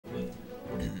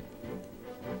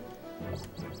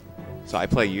So I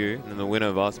play you, and then the winner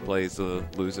of us plays the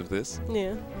loser of this.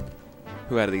 Yeah.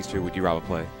 Who out of these two would you rather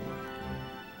play?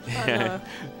 I don't know.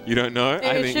 You don't know?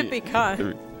 It should be Kai.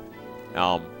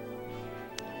 We'll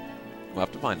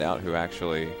have to find out who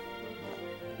actually...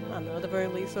 I don't know, at the very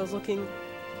least I was looking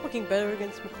better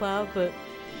against McCloud, but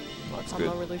That's I'm good.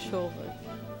 not really sure.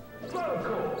 But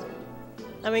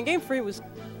I mean, Game 3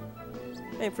 wasn't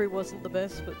the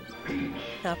best, but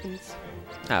happens.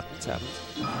 Happens.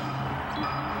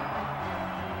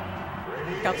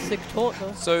 Got sick taught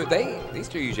though. So these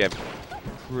two usually have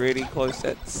pretty close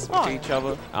sets to each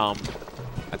other.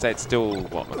 I'd say it's still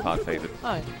what McCloud favoured.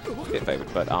 Oh, yeah. A bit favoured,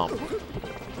 but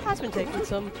Has been taking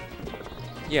some.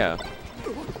 yeah.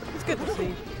 It's good to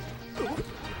see.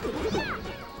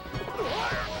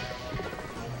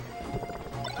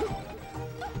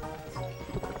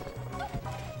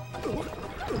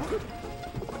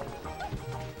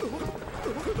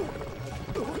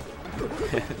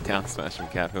 Down smash from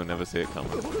Cap, he'll never see it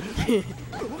coming. Wait,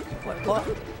 what?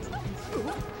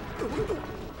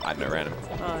 I don't know, random.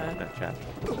 Oh, yeah. No chat.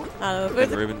 I don't know.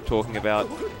 And Ruben talking about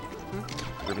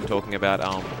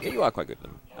yeah, you are quite good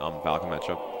in Falco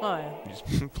matchup. Oh, yeah.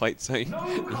 You just played so you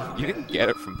didn't get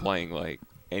it from playing like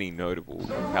any notable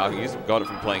Falco. You just got it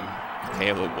from playing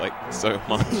Caleb like so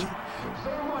much.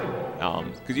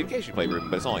 Because you occasionally play Ruben,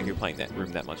 but it's not like you're playing that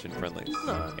Ruben that much in friendlies.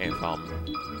 No. And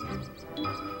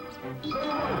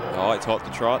oh, it's hot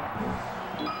to trot.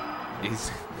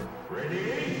 He's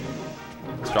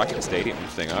striking the stadium.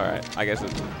 Interesting. All right, I guess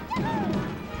it's.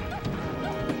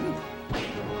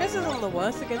 This isn't the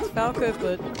worst against Falco,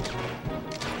 but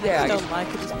Yeah, I I just guess don't like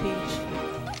it as Peach.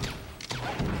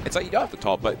 it's like you don't have the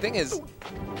top, but the thing is,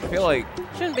 I feel like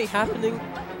Shouldn't be happening.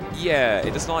 yeah,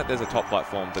 it's not like there's a top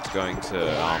platform that's going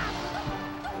to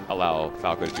allow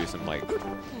Falco to do some like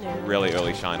Yeah. really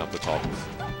early shine off the top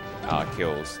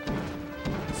kills.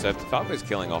 So if Falco's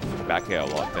killing off back air a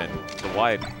lot, then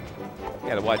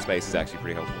the wide space is actually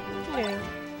pretty helpful. Yeah.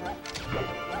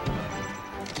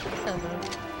 I don't know.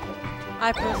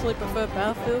 I personally prefer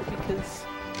Battlefield because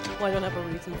well, I don't have a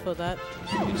reason for that.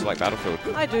 You just like Battlefield.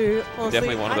 I do, honestly.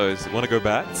 Definitely one of those. Want to go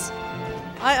bats?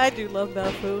 I do love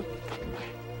Battlefield.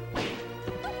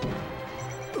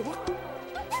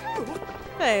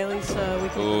 Hey, at least we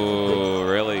can... Ooh,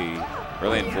 really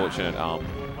unfortunate.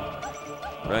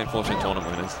 Really unfortunate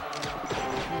tournament winners.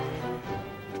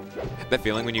 That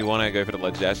feeling when you want to go for the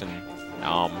ledge dash and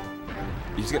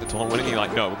you just get the tournament win and you're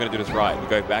like, no, we're going to do this right. You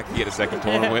go back, you get a second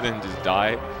tournament win and just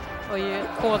die. Or you get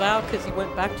caught out because you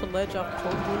went back to ledge after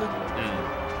tournament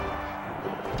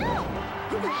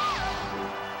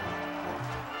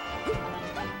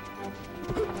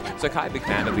winning. So Kai, big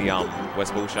fan of the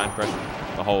West Bull shine pressure.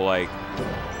 The whole like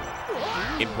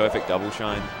imperfect double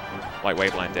shine, like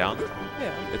waveland down.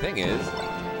 Yeah. The thing is,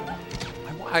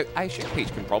 I assume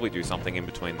Peach can probably do something in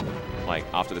between, like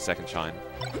after the second shine.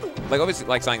 Like obviously,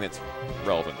 like something that's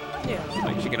relevant. Yeah.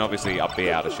 Like she can obviously up B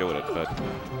out to shield it, but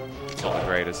it's not the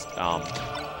greatest.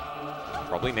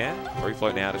 Probably Nair, probably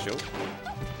float Nair to shield.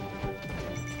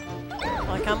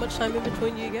 Like how much time in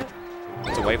between do you get?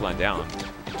 It's a waveland down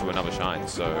to another shine,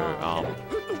 so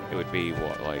it would be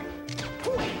what, like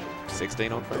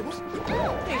 16 odd frames?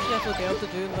 You should definitely be able to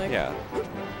do like... Yeah.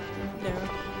 Yeah.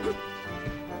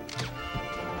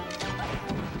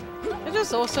 It's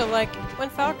just also like, when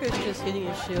Falco's just hitting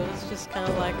his shield, it's just kind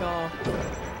of like, oh,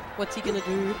 what's he gonna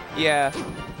do? Yeah.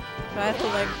 I have to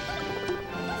like,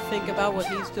 think about what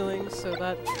he's doing so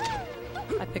that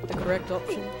I pick the correct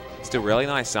option. Still really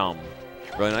nice,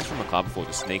 really nice from McCloud before,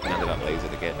 just sneaking under that laser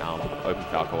to get open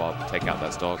Falco up, take out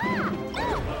that stock.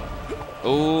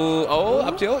 Ooh, oh,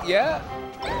 up tilt, yeah.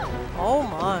 Oh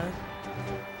my.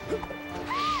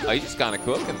 Oh, he's just kind of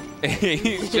cooking.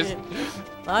 He's just...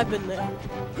 I've been there.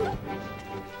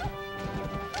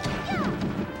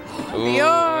 Ooh. Yo,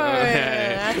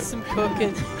 that's some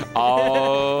cooking.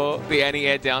 Oh, the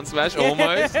anti-air down smash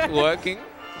almost working.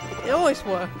 It always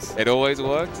works. It always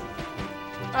works.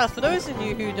 For those of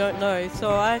you who don't know,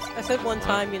 so I said one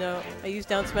time, you know, I use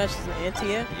down smash as an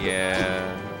anti-air.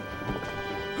 Yeah.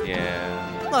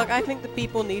 Yeah. Look, I think the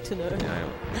people need to know. Yeah.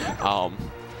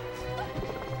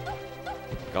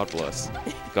 God bless.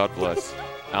 God bless.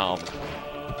 Now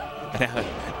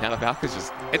the Falco's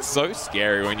just... It's so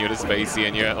scary when you're the spacey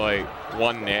and you're like,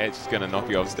 one nair just gonna knock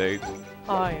you off stage.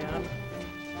 Oh, yeah.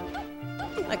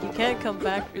 Like, you can't come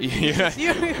back. Yeah.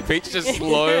 Peach just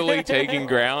slowly taking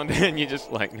ground and you're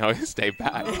just like, no, stay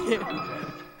back.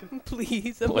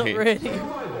 Please, I'm not ready.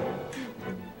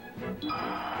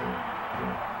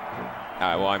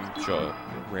 Alright, well, I'm sure.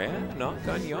 Rare? Not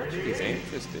going Yoshi is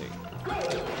interesting.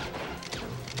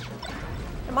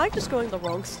 Am I just going the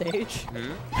wrong stage?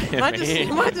 Hmm? Am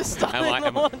I just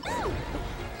starting on?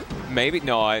 Maybe,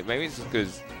 no, maybe it's just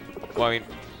because, well, I mean,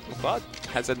 McCloud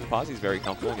has said in the past he's very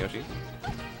comfortable in Yoshi.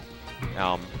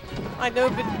 I know,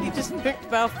 but he just picked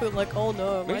Battlefield like, oh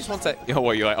no. He just wants that, you know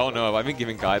what, you're like, oh no, I've been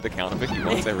giving Guy the counter pick he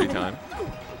wants every time.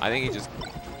 I think he just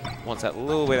wants that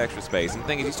little bit extra space. And the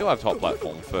thing is, you still have top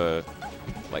platform for,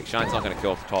 like, Shine's not going to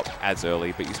kill off the top as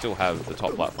early, but you still have the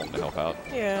top platform to help out.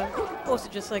 Yeah, also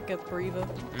just like a breather.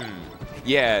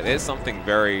 Yeah, there's something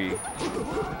very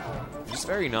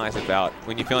nice about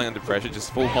when you're feeling under pressure,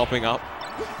 just full hopping up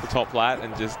the top plat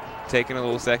and just taking a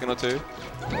little second or two.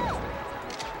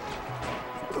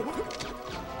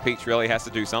 Peach really has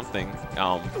to do something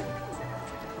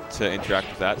to interact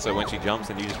with that, so when she jumps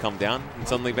and you just come down and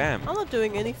suddenly bam. I'm not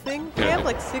doing anything. We have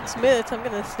like 6 minutes. I'm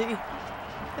gonna see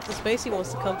if the Spacey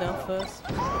wants to come down first.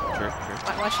 True.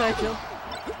 Why should I jump?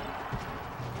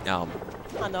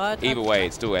 I know. Either way,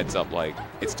 it still ends up like,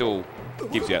 it still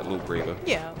gives you that little breather.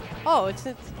 Yeah. Oh, it's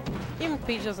even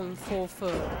Peach doesn't fall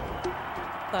for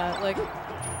that. Like,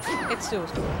 it still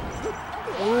is cool.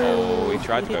 Oh, he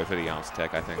tried to go for the arms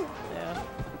tech, I think. Yeah.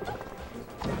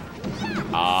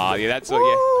 Yeah, that's what.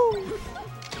 Yeah.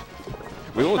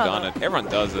 We've all done it. Everyone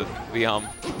does it. The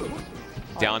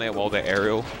down air while they're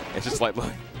aerial. It's just like,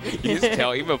 look, you just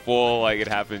tell even before like it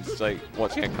happens. It's like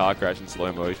watching a car crash in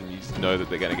slow motion. You just know that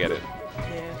they're gonna get it.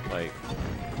 Yeah. Like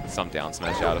some down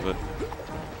smash out of it.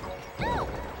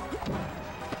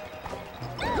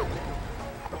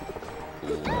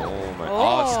 Oh my!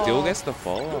 Oh, still gets the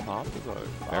follow up after though.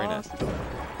 Very nice.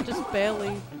 Just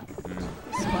barely.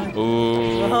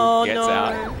 Ooh, oh, gets no.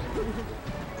 out.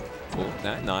 Oh,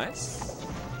 no, nice.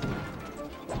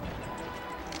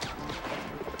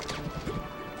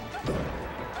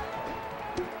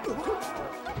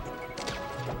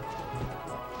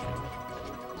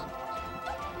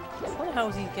 I wonder how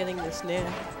is he getting this near?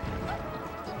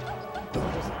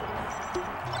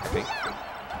 I think.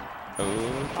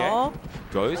 Okay. Oh.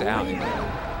 Goes out.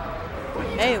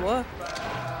 Hey, what?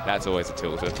 That's always a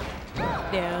tilter.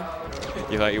 Yeah.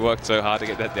 You worked so hard to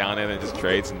get that down and then just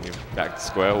trades and you're back to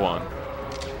square one.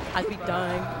 I'd be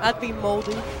dying. I'd be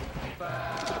moldy.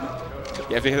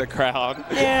 You have to hear the crowd.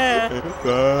 Yeah.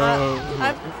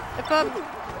 If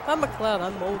I'm McCloud,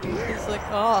 I'm moldy. He's like,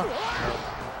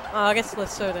 I guess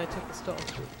less so that I took the stock.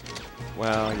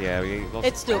 Well, yeah, we lost,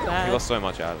 it's still bad. We lost so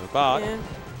much out of it, but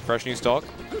fresh new stock.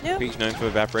 Yeah. Peach known for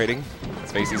evaporating.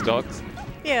 Spacey stocks.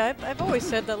 Yeah, I've always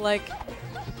said that, like,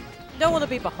 you don't want to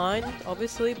be behind,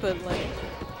 obviously, but, like,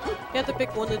 you have to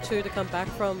pick 1 or 2 to come back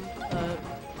from.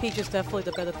 Peach is definitely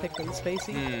the better pick than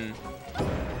Spacey.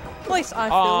 At least I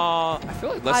feel. I feel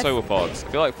like less so with Fox. I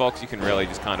feel like Fox you can really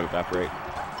just kind of evaporate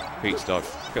Peach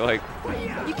stocks. I feel like...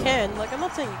 You can. Like, I'm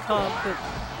not saying you can't, but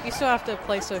you still have to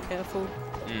play so careful.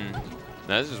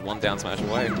 No, this is just one down smash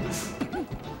away.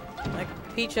 Like,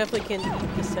 Peach definitely can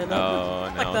just send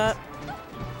up like that.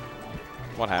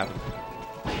 What happened?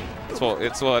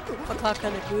 It's what... McCloud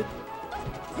kind of good.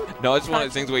 No, it's one of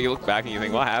those things where you look back and you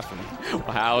think, what happened?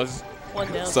 How was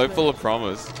so full of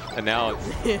promise, and now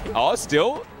it's... Oh,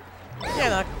 still?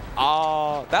 Yeah,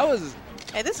 no. That was...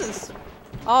 Hey, this is...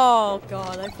 Oh,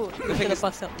 God, I thought you were going to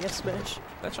bust out the F-smash.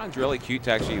 That shine's really cute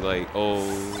to actually, like,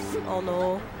 Oh,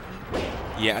 no.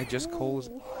 Yeah, I just calls...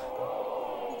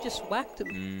 You just whacked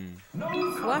him.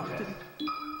 Whacked him.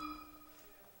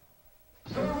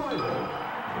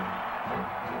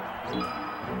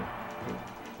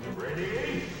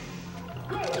 Ready?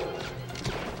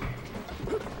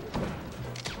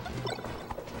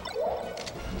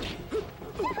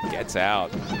 Gets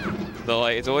out. So,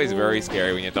 like, it's always very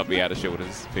scary when you have to be out of shield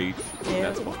as Peach. Yeah.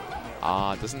 That's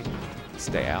why. It doesn't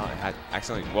stay out. It had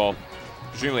accidentally, well,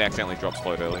 presumably accidentally drops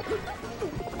float early.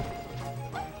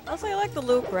 I like the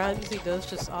little grabs he does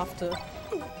just after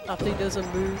he does a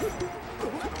move.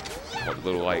 What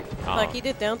little, like... Like, he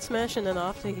did down smash and then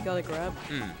after he got a grab.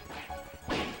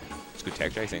 It's good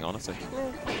tech chasing, honestly.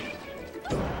 Yeah.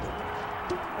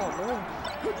 Oh,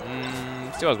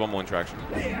 no. Still has one more interaction.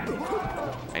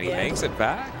 And he makes it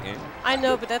back? Yeah. I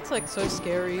know, but that's, like, so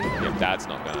scary. Yeah, that's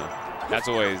not gonna... That's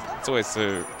always... It's always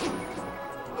so...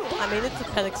 I mean, it's a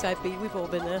panic side B. We've all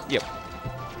been there. Yep.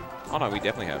 Oh, no, we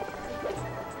definitely have.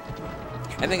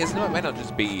 And the thing is, it might not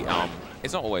just be...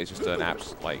 it's not always just an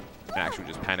actual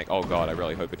just panic. Oh, God, I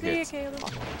really hope it hits. Okay. You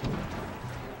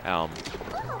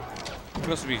can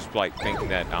also be just, like, thinking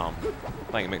that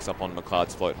playing a mix-up on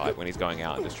McCloud's float height when he's going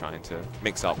out and just trying to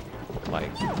mix up,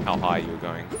 like, how high you were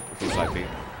going with his side B.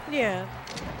 Yeah.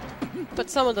 But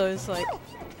some of those, like,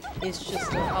 is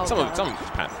just... some of them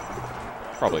just panic.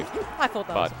 Probably. I thought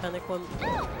that was a panic one.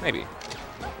 Maybe.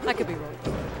 I could be wrong.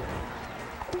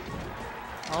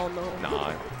 Oh no.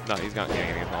 No, he's not getting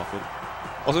anything off it.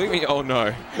 Also, even oh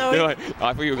no. No, You're like,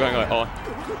 I thought you were going like, oh.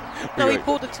 No, he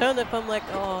pulled the turnip. I'm like,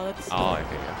 oh, that's. Oh,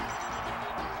 okay, yeah.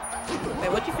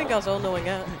 Wait, what do you think I was all knowing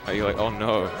at? Are you like, oh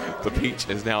no, the Peach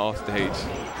is now off stage.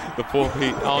 The poor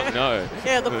Peach. Oh no.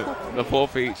 Yeah, the poor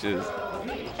Peach is.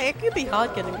 Hey, it could be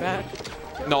hard getting back.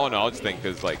 No, I just think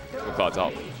because like McCloud's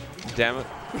up. Damn it.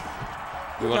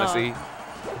 We want to see.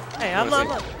 Hey, I'm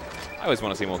not. I always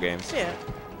want to see more games. Yeah,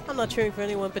 I'm not cheering for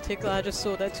anyone in particular. I just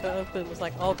saw that turnip and was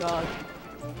like, oh god.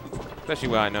 Especially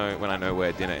when I know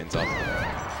where dinner ends up.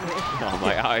 I'm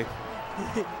like,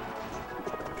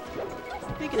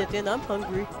 Speaking of dinner, I'm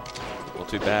hungry. Well,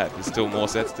 too bad. There's still more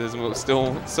sets. There's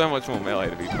still so much more Melee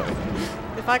to be played.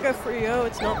 If I go 3-0,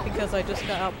 it's not because I just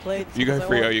got outplayed. If you go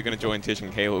 3-0, you're going to join Tish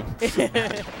and Caleb.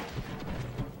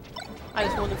 I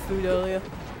just wanted food earlier.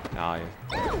 Ah,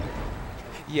 yeah.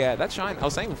 Yeah, that shine. I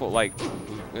was saying before, like,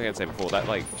 that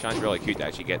like shine's really cute to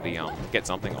actually get the get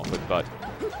something off it. But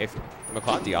if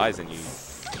McCloud DIs, then you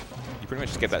pretty much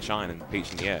just get that shine and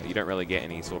Peach in the air. You don't really get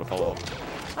any sort of follow up.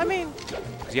 I mean,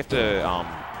 because you have to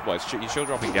you're shield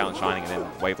dropping down, shining, and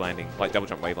then wave landing, like double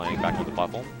jump wave landing back on the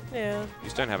platform. Yeah. You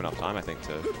just don't have enough time, I think,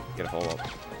 to get a follow up.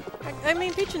 I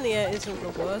mean, Peach in the air isn't the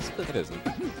worst, but it isn't.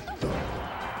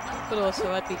 But also,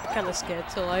 I'd be kind of scared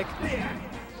to like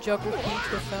juggle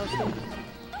Peach with Falco.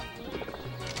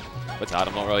 It's hard.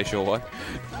 I'm not really sure what.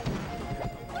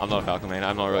 I'm not a Falco main.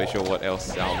 I'm not really sure what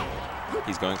else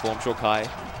he's going for. I'm sure Kai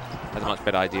has a much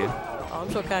better idea. Oh,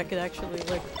 I'm sure Kai could actually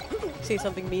like see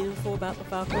something meaningful about the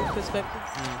Falco perspective.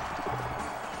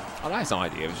 Oh, I have some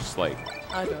idea. It was just like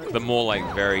I don't. The more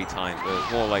like very tiny, the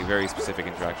more like very specific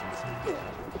interactions.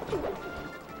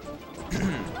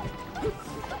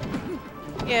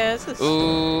 Yeah, this is.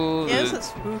 Ooh, yeah, this is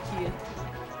spooky.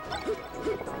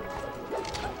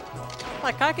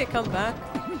 Like I could come back,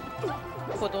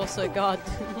 but also God.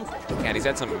 Yeah, he's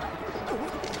had some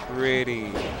pretty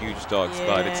huge dogs,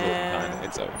 but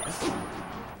it's over.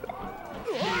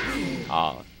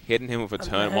 Ah, hitting him with a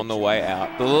turn on the way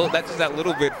out. That's just that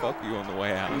little bit fuck you on the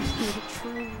way out.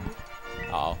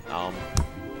 Oh,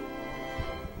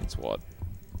 it's what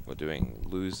we're doing.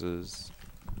 Losers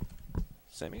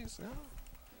semis now.